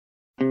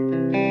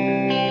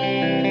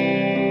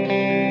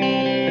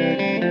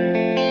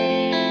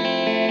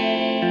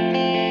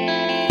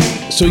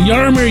So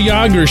Jaromir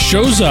Jagr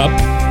shows up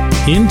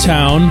in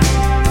town,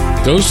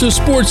 goes to a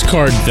sports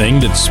card thing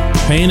that's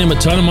paying him a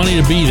ton of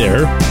money to be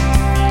there,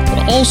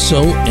 but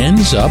also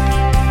ends up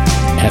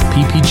at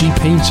PPG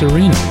Paints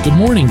Arena. Good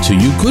morning to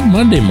you. Good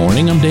Monday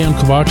morning. I'm Dan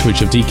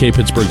Kovacevic of DK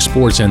Pittsburgh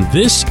Sports, and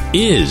this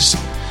is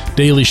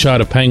Daily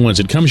Shot of Penguins.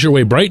 It comes your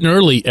way bright and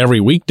early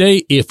every weekday.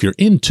 If you're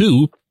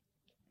into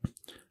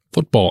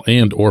football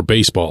and or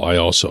baseball, I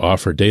also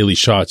offer daily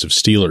shots of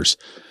Steelers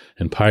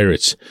and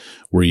Pirates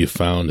where you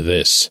found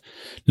this.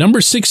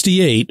 Number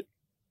 68,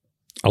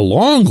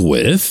 along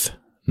with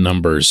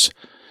numbers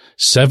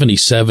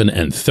 77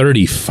 and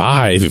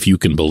 35, if you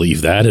can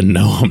believe that. And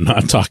no, I'm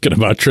not talking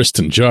about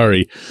Tristan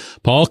Jarry.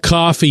 Paul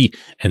Coffey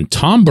and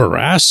Tom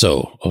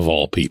Barrasso, of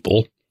all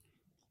people,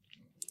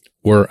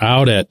 were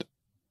out at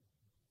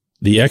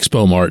the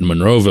Expo Mart in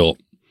Monroeville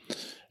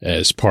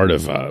as part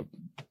of a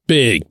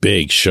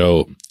big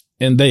show.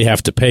 And they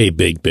have to pay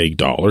big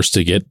dollars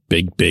to get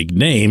big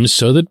names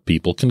so that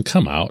people can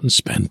come out and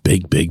spend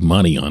big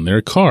money on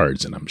their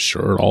cards. And I'm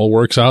sure it all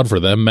works out for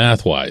them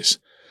math-wise.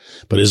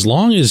 But as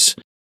long as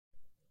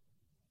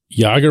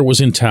Jagr was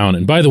in town,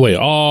 and by the way,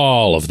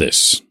 all of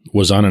this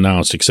was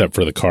unannounced except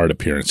for the card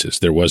appearances.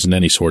 There wasn't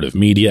any sort of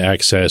media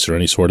access or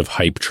any sort of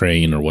hype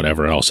train or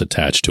whatever else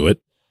attached to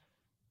it.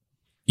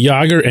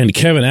 Jagr and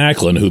Kevin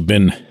Acklin, who've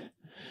been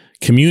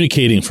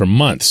communicating for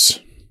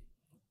months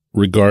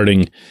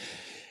regarding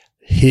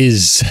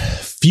his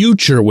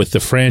future with the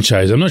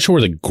franchise. I'm not sure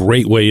where the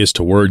great way is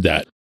to word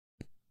that.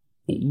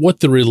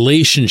 What the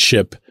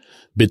relationship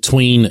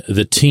between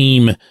the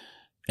team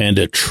and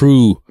a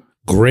true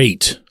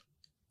great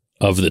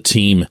of the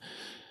team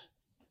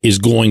is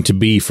going to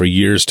be for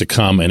years to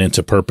come and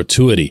into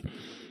perpetuity.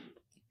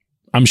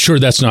 I'm sure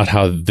that's not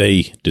how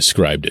they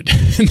described it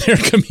in their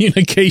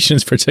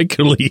communications,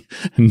 particularly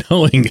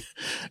knowing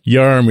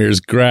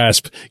Jaromir's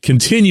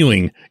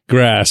continuing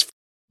grasp,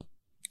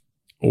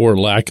 or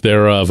lack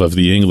thereof, of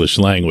the English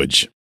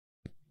language.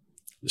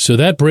 So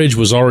that bridge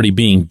was already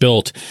being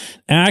built.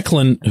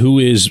 Acklin, who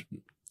is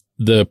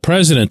the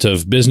president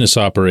of business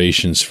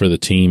operations for the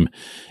team,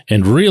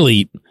 and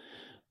really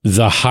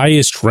the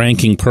highest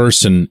ranking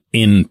person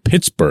in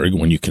Pittsburgh,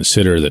 when you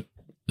consider that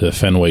the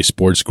Fenway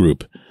Sports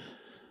Group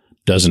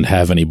doesn't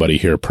have anybody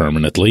here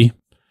permanently,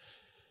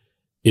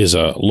 is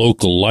a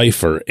local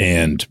lifer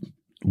and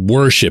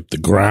worshiped the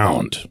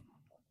ground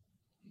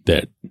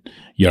that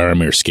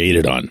Jaromir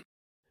skated on.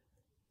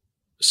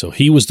 So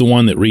he was the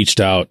one that reached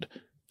out,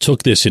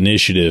 took this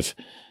initiative,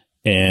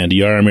 and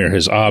Jaromir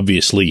has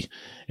obviously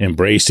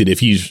embraced it.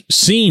 If you've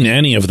seen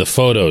any of the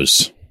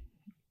photos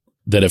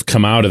that have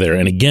come out of there,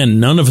 and again,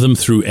 none of them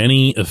through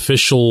any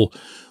official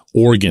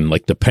organ,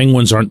 like the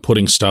Penguins aren't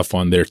putting stuff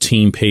on their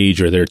team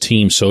page or their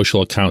team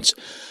social accounts.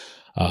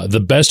 The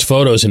best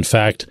photos, in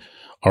fact,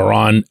 are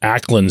on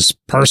Acklin's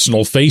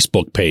personal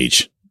Facebook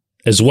page,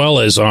 as well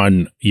as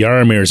on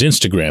Jaromir's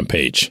Instagram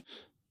page.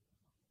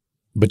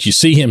 But you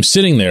see him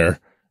sitting there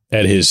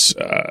at his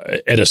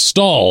at a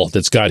stall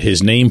that's got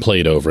his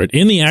nameplate over it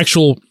in the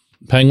actual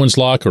Penguins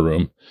locker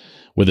room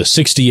with a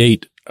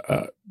 68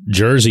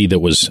 jersey that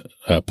was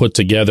put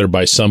together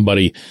by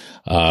somebody.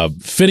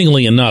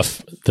 Fittingly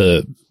enough,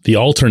 the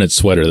alternate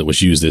sweater that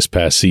was used this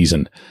past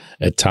season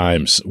at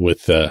times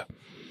with I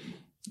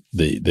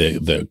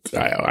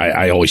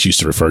always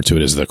used to refer to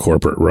it as the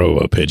corporate row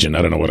pigeon.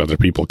 I don't know what other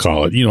people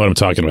call it. You know what I'm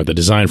talking about, the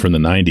design from the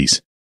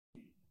 90s.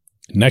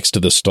 Next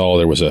to the stall,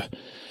 there was a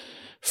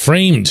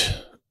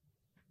framed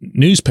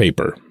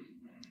newspaper,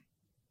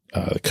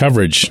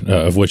 coverage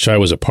of which I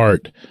was a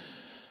part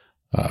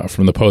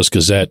from the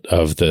Post-Gazette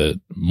of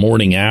the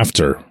morning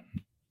after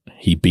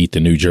he beat the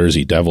New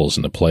Jersey Devils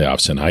in the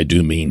playoffs. And I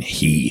do mean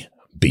he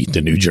beat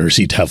the New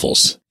Jersey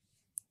Devils.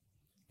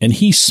 And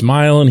he's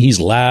smiling,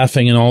 he's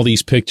laughing in all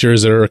these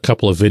pictures. There are a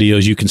couple of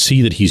videos. You can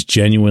see that he's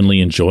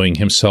genuinely enjoying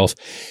himself.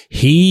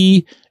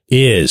 He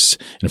is.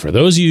 And for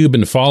those of you who've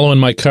been following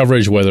my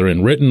coverage, whether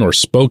in written or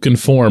spoken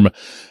form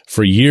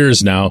for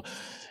years now,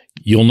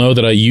 you'll know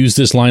that I use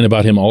this line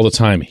about him all the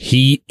time.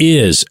 He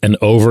is an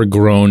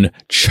overgrown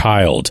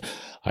child.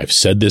 I've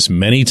said this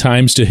many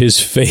times to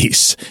his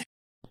face.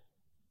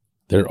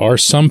 There are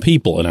some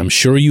people, and I'm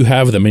sure you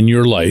have them in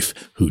your life,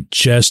 who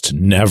just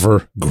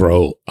never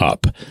grow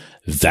up.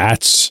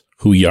 That's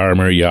who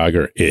Jaromir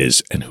Jagr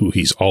is and who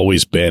he's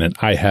always been, and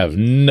I have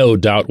no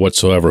doubt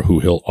whatsoever who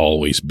he'll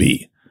always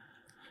be.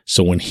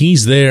 So when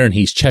he's there and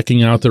he's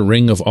checking out the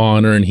Ring of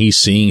Honor and he's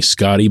seeing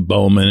Scotty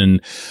Bowman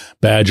and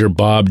Badger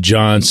Bob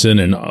Johnson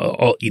and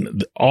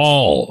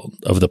all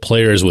of the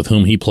players with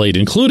whom he played,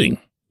 including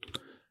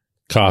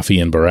Coffey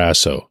and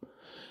Barrasso,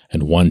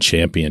 and won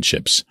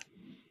championships,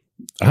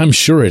 I'm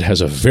sure it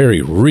has a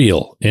very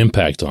real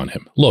impact on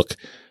him. Look,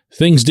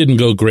 things didn't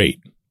go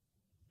great.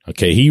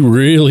 Okay, he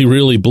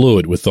really blew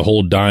it with the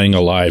whole dying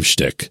alive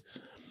shtick.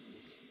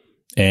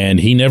 And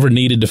he never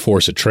needed to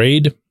force a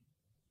trade.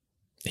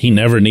 He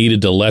never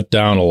needed to let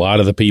down a lot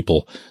of the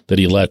people that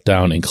he let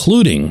down,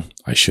 including,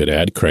 I should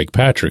add, Craig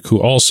Patrick, who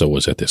also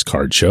was at this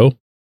card show.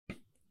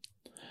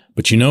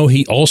 But you know,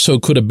 he also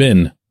could have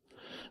been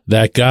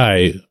that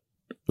guy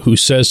who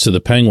says to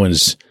the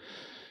Penguins,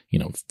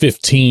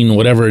 15,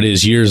 whatever it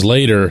is, years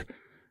later,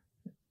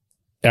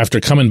 after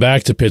coming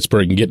back to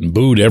Pittsburgh and getting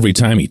booed every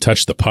time he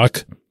touched the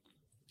puck,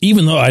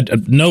 even though I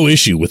had no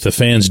issue with the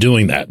fans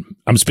doing that,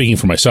 I'm speaking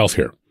for myself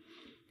here,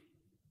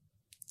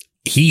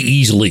 he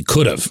easily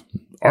could have,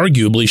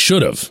 arguably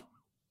should have,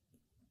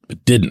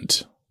 but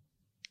didn't.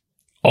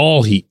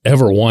 All he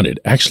ever wanted,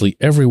 actually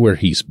everywhere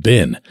he's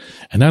been,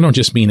 and I don't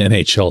just mean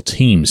NHL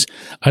teams,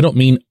 I don't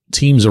mean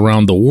teams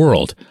around the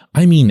world,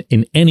 I mean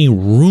in any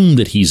room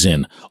that he's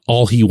in,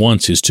 all he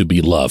wants is to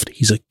be loved.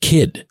 He's a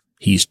kid.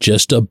 He's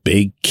just a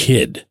big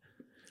kid.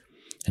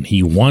 And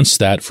he wants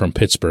that from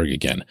Pittsburgh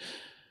again.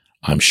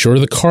 I'm sure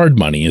the card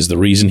money is the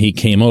reason he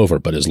came over,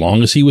 but as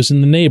long as he was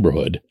in the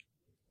neighborhood,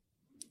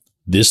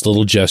 this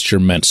little gesture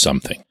meant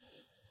something.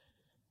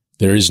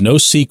 There is no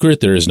secret,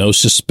 there is no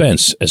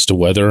suspense as to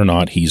whether or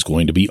not he's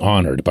going to be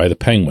honored by the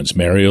Penguins.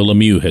 Mario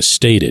Lemieux has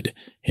stated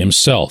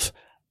himself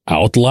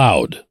out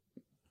loud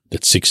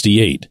that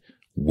 68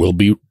 will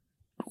be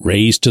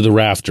raised to the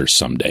rafters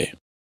someday.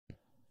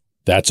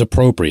 That's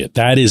appropriate.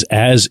 That is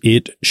as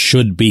it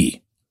should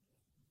be.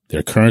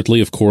 There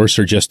currently, of course,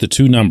 are just the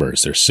two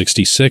numbers. There's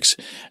 66,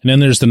 and then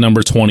there's the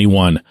number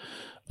 21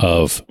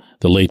 of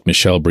the late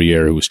Michel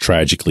Briere, who was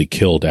tragically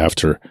killed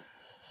after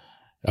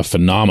a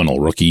phenomenal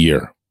rookie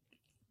year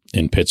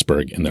in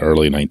Pittsburgh in the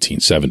early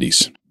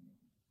 1970s.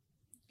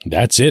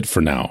 That's it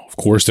for now. Of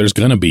course, there's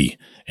going to be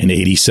an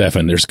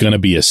 87. There's going to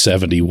be a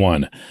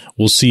 71.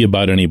 We'll see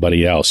about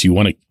anybody else. You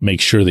want to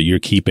make sure that you're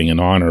keeping an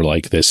honor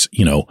like this,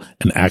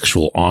 an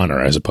actual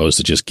honor, as opposed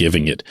to just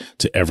giving it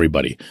to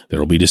everybody. There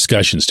will be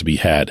discussions to be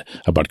had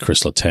about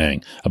Chris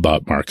Letang,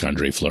 about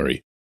Marc-Andre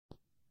Fleury,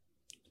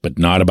 but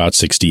not about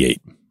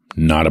 68.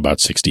 Not about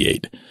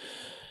 68.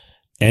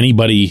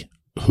 Anybody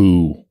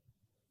who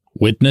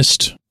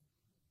witnessed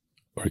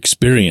or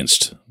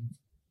experienced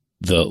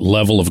the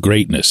level of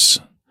greatness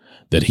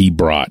that he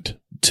brought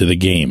to the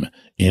game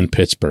in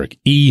Pittsburgh,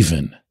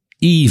 even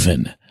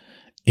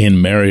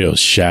in Mario's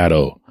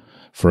shadow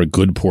for a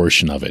good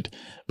portion of it,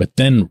 but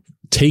then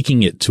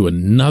taking it to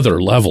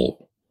another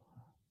level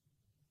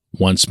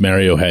once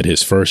Mario had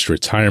his first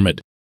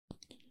retirement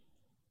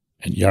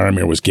and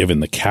Jaromir was given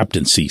the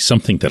captaincy,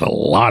 something that a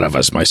lot of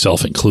us,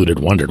 myself included,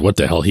 wondered what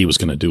the hell he was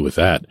going to do with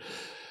that.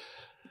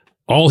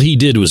 All he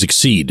did was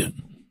exceed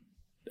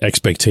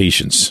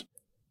expectations.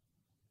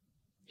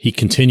 He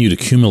continued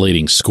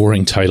accumulating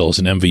scoring titles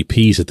and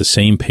MVPs at the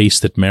same pace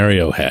that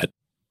Mario had.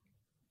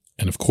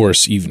 And of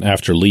course, even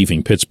after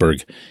leaving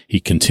Pittsburgh, he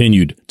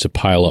continued to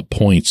pile up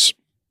points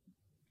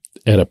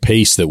at a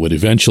pace that would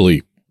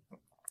eventually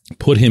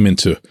put him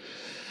into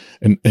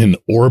an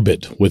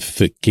orbit with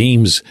the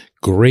game's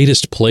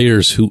greatest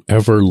players who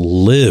ever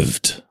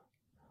lived.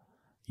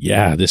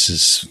 Yeah,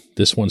 this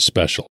one's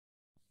special.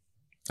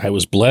 I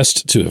was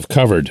blessed to have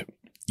covered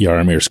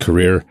Jaromir's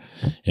career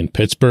in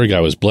Pittsburgh.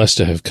 I was blessed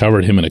to have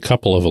covered him in a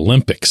couple of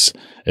Olympics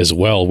as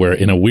well, where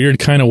in a weird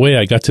kind of way,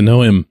 I got to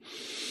know him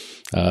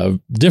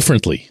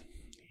differently.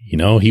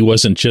 He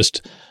wasn't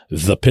just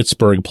the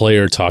Pittsburgh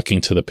player talking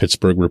to the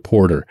Pittsburgh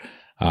reporter.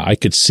 I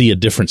could see a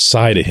different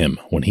side of him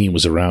when he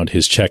was around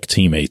his Czech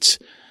teammates.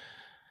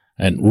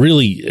 And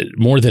really,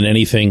 more than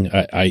anything,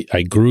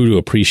 I grew to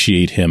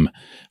appreciate him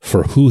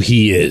for who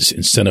he is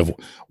instead of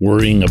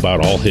worrying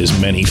about all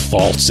his many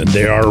faults, and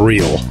they are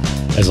real,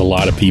 as a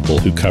lot of people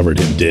who covered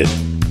him did.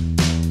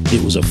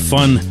 It was a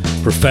fun,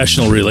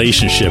 professional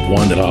relationship,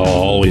 one that I'll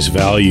always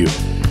value.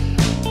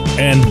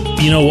 And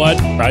you know what?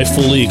 I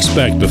fully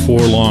expect before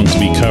long to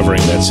be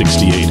covering that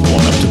 68 going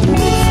up to the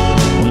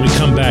roof. When we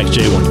come back,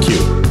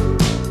 J1Q.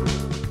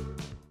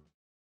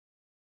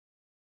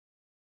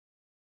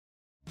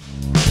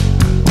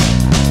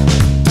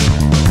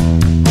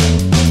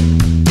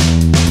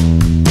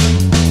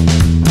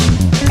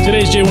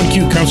 Today's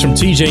J1Q comes from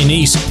TJ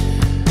Neese.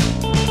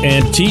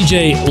 And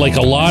TJ, like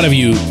a lot of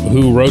you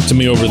who wrote to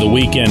me over the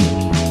weekend,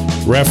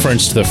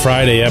 referenced the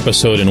Friday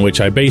episode in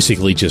which I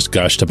basically just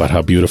gushed about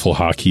how beautiful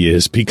hockey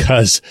is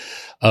because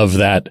of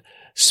that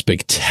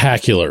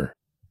spectacular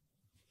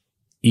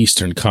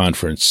Eastern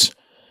Conference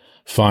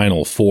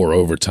Final Four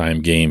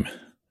overtime game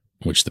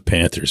in which the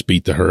Panthers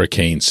beat the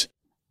Hurricanes.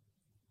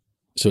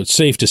 So it's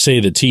safe to say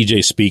that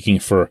TJ's speaking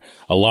for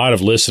a lot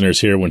of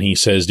listeners here when he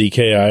says,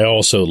 DK, I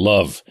also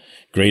love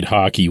great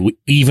hockey,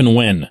 even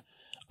when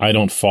I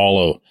don't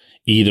follow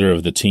either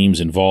of the teams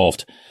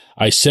involved.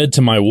 I said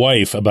to my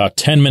wife about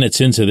 10 minutes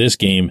into this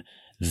game,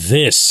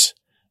 this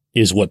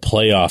is what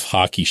playoff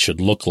hockey should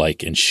look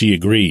like, and she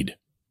agreed.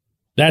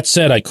 That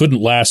said, I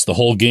couldn't last the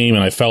whole game,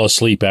 and I fell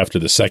asleep after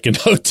the second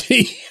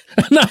OT.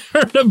 And I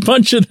heard a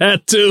bunch of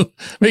that, too,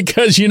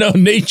 because,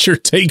 nature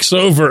takes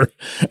over.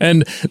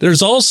 And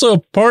there's also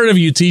part of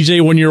you,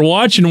 TJ, when you're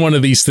watching one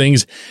of these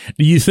things,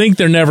 you think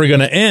they're never going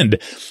to end.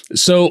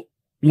 So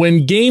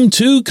when game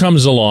 2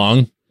 comes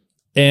along,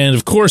 and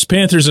of course,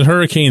 Panthers and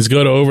Hurricanes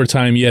go to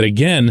overtime yet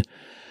again,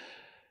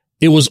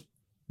 it was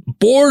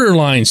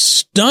borderline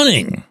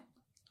stunning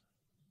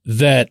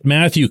that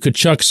Matthew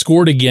Tkachuk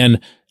scored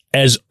again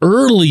as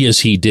early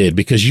as he did,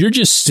 because you're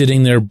just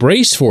sitting there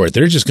braced for it.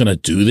 They're just going to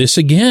do this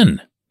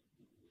again.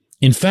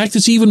 In fact,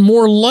 it's even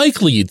more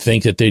likely you'd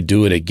think that they'd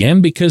do it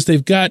again because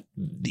they've got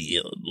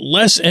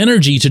less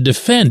energy to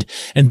defend.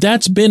 And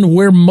that's been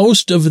where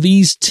most of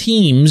these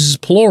teams,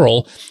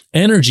 plural,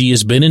 energy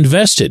has been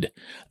invested.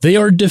 They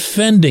are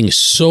defending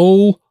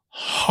so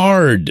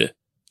hard.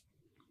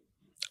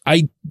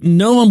 I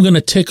know I'm going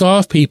to tick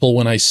off people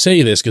when I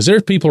say this because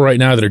there's people right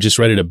now that are just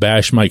ready to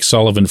bash Mike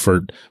Sullivan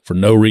for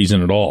no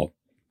reason at all,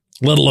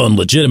 let alone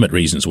legitimate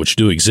reasons, which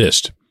do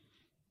exist.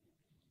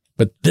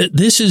 But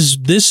this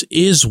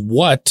is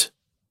what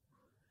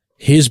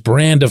his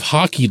brand of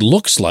hockey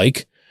looks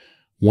like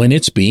when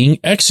it's being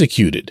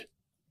executed.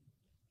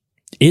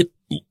 It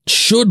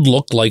should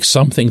look like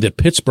something that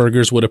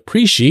Pittsburghers would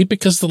appreciate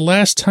because the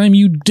last time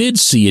you did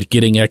see it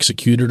getting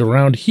executed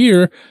around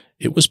here,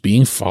 it was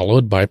being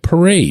followed by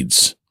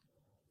parades.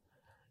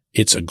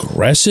 It's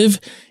aggressive.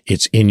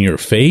 It's in your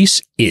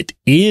face. It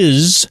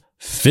is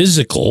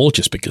physical,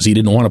 just because he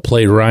didn't want to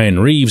play Ryan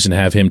Reeves and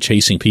have him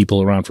chasing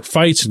people around for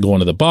fights and going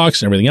to the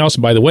box and everything else.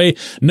 And by the way,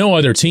 no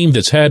other team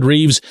that's had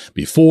Reeves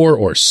before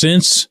or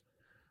since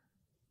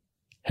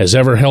has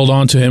ever held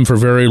on to him for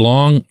very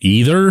long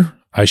either,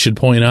 I should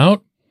point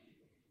out.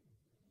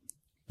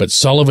 But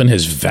Sullivan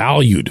has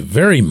valued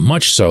very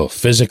much so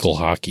physical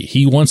hockey.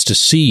 He wants to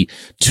see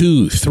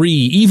 2, 3,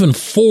 even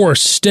 4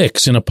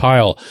 sticks in a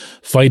pile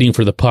fighting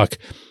for the puck.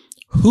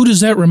 Who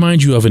does that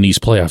remind you of in these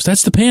playoffs?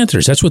 That's the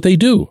Panthers. That's what they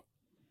do.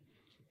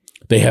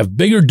 They have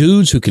bigger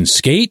dudes who can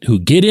skate, who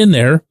get in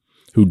there,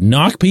 who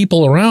knock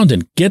people around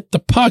and get the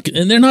puck.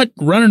 And they're not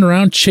running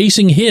around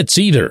chasing hits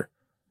either.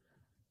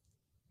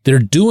 They're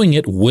doing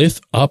it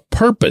with a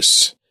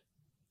purpose.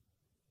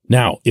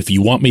 Now, if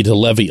you want me to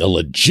levy a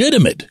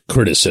legitimate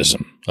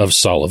criticism of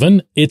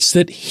Sullivan, it's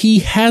that he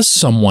has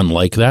someone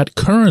like that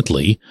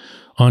currently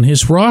on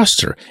his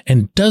roster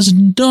and does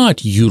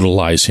not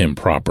utilize him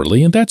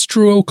properly, and that's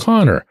Drew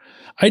O'Connor.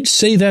 I'd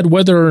say that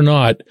whether or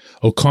not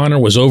O'Connor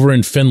was over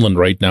in Finland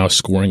right now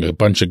scoring a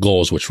bunch of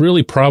goals, which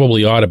really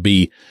probably ought to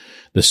be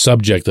the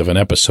subject of an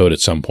episode at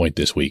some point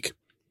this week.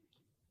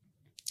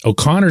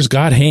 O'Connor's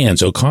got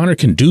hands. O'Connor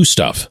can do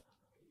stuff,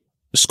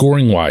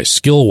 scoring-wise,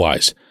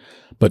 skill-wise.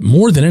 But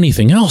more than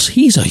anything else,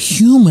 he's a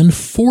human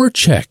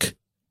forecheck.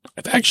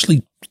 I've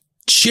actually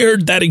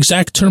shared that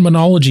exact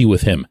terminology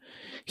with him.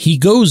 He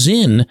goes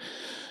in,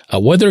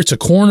 whether it's a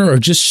corner or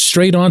just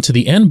straight onto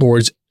the end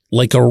boards,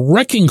 like a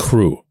wrecking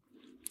crew.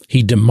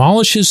 He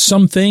demolishes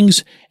some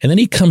things, and then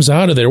he comes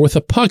out of there with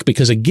a puck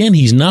because, again,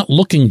 he's not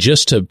looking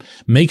just to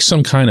make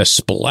some kind of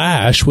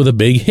splash with a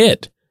big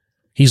hit.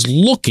 He's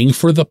looking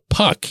for the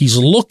puck. He's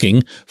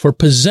looking for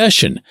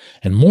possession.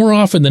 And more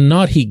often than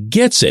not, he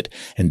gets it.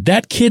 And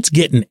that kid's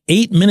getting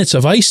 8 minutes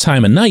of ice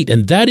time a night,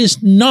 and that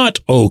is not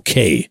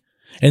okay.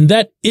 And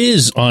that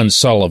is on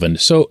Sullivan.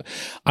 So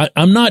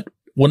I'm not,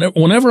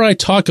 whenever I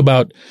talk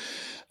about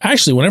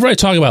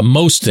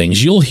most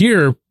things, you'll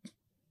hear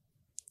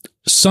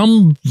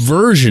some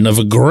version of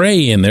a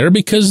gray in there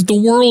because the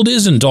world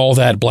isn't all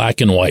that black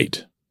and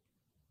white.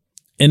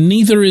 And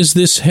neither is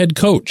this head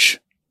coach.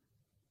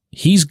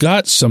 He's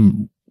got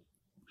some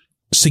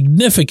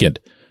significant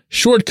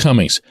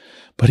shortcomings,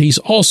 but he's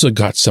also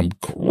got some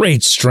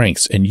great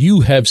strengths, and you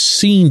have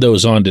seen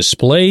those on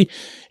display,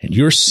 and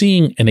you're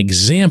seeing an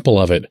example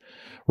of it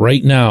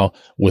right now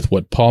with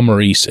what Paul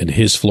Maurice and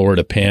his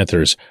Florida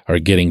Panthers are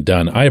getting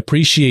done. I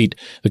appreciate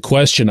the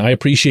question. I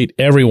appreciate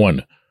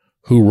everyone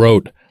who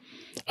wrote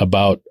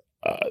about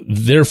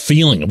their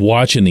feeling of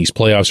watching these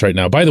playoffs right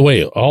now. By the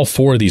way, all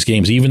 4 of these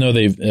games, even though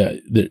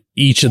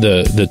each of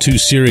the 2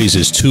 series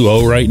is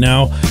 2-0 right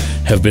now,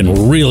 have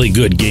been really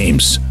good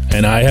games.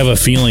 And I have a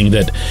feeling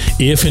that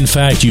if, in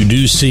fact, you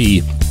do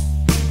see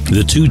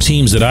the 2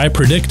 teams that I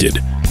predicted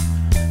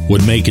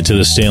would make it to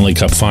the Stanley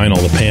Cup final,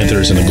 the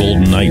Panthers and the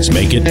Golden Knights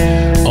make it,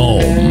 oh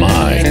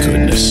my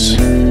goodness.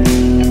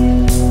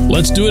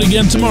 Let's do it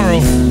again tomorrow.